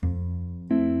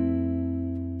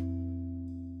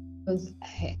because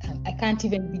I can't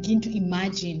even begin to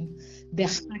imagine the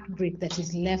heartbreak that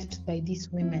is left by these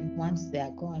women once they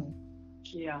are gone.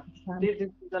 Yeah,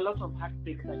 there's a lot of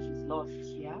heartbreak that is lost.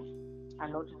 Yeah, a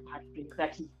lot of heartbreak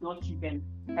that is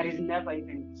never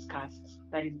even discussed.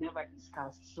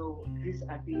 So these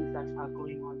are things that are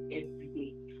going on every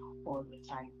day, all the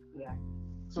time. Yeah.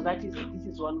 So this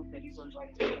is one of the reasons why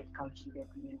it's not counting the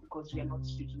women, because we are not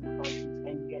speaking about it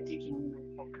and we are taking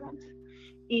women for granted.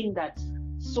 In that,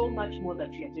 so much more that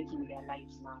we are taking their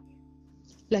lives now.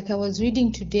 Like I was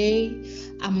reading today,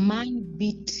 a man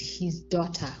beat his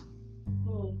daughter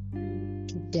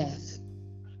to death.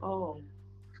 Oh.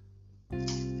 I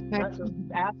have to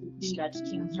see that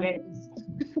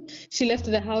she left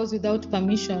the house without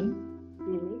permission.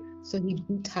 Mm-hmm. So he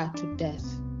beat her to death.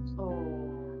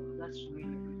 Oh, that's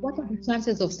really. What are the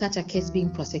chances of such a case being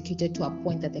prosecuted to a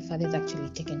point that the father is actually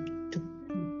taken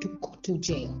to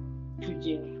jail? To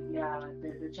jail, yeah.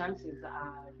 The chances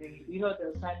are, we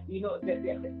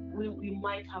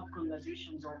might have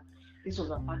conversations of this was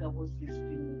a father who was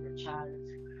disciplining the child,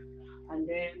 and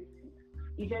then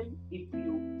even if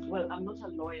I'm not a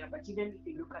lawyer, but even if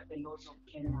you look at the laws of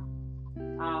Kenya,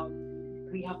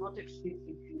 we have not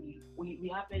explicitly,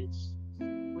 we have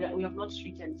not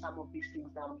written some of these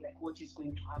things down, like what is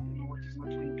going to happen or what is not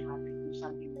going to happen if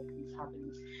something like this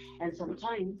happens. And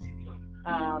sometimes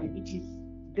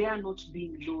they are not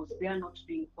being laws, they are not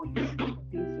being policies,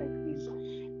 things like this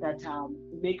that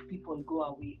make people go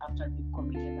away after they've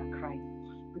committed a crime.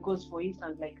 Because, for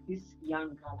instance, like this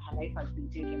young girl, her life has been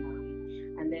taken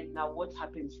away, and then now what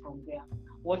happens from there?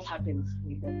 What happens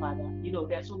with the father?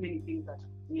 There are so many things that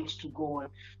need to go on.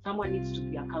 Someone needs to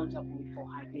be accountable for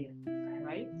her death,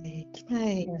 right?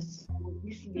 Yes.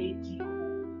 This lady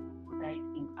who died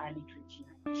in early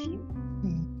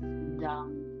 2019,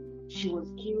 and she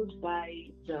was killed by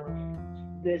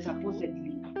the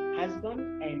supposedly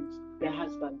husband and the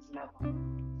husband's lover.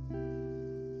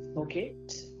 Okay?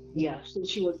 Yeah, so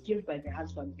she was killed by the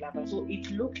husband's lover. So it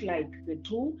looked like the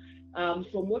two,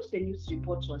 from what the news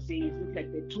reports were saying, it looked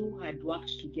like the two had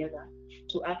worked together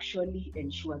to actually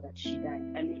ensure that she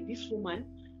died. And this woman,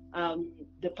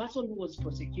 the person who was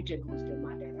prosecuted was the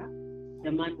murderer.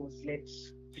 The man was let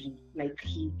free. Like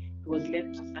he was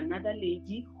left. Another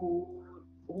lady who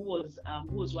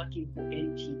was working for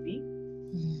NTV.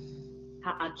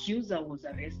 Her accuser was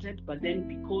arrested, but then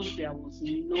because there was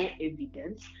no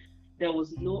evidence.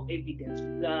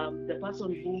 The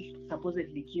person who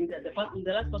supposedly killed her, the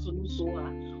last person who saw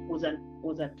her was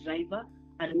a driver,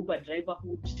 an Uber driver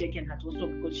who'd taken her to hospital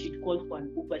because she'd called for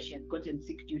an Uber. She had gotten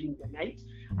sick during the night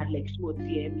at like 2 or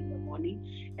 3 a.m. in the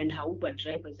morning, and her Uber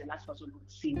driver is the last person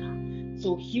who'd seen her.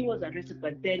 So he was arrested,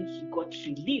 but then he got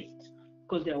released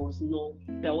because there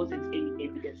wasn't any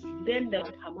evidence. Then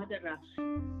her murderer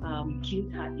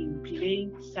killed her in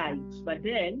plain sight. But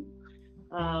then,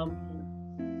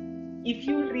 if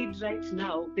you read right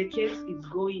now, the case is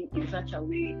going in such a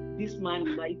way this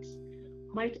man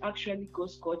might actually go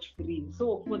scot-free.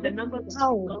 So for the numbers,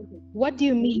 what do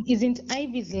you mean? Isn't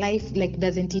Ivy's life, like,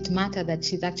 doesn't it matter that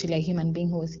she's actually a human being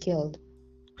who was killed?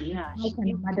 Yeah, she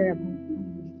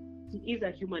is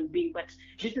a human being, but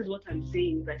this is what I'm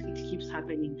saying, that it keeps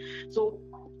happening. So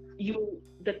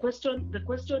the question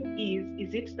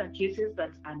is it the cases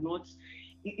that are not?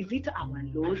 Is it our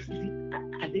laws?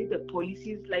 Are they the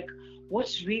policies? Like, what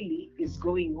really is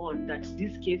going on that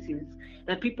these cases,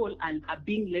 that people are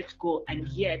being let go, and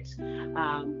yet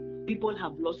people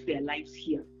have lost their lives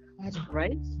here,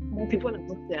 right? People have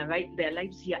lost their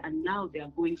lives here, and now they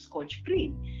are going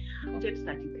scotch-free.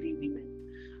 33 women.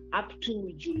 Up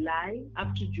to July,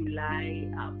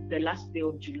 the last day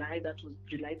of July, that was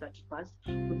July 31st,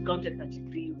 we counted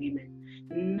 33 women.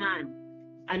 None.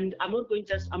 And I'm not going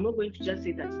to just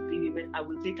say 33 women. I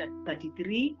will say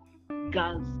 33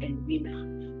 girls and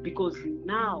women, because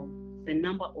now the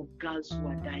number of girls who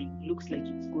are dying looks like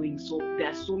it's going. So there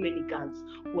are so many girls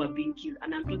who are being killed,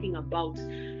 and I'm talking about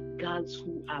girls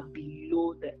who are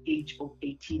below the age of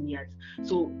 18 years.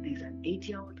 So there's an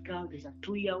 8-year-old girl, there's a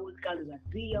 2-year-old girl, there's a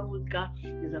 3-year-old girl,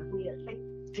 there's a 4-year-old. Like,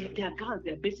 they're girls.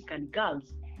 They're basically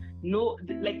girls. No,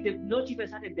 like, they've not even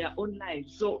started their own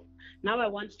lives. So now I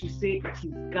want to say it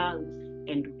is girls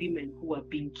and women who are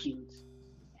being killed.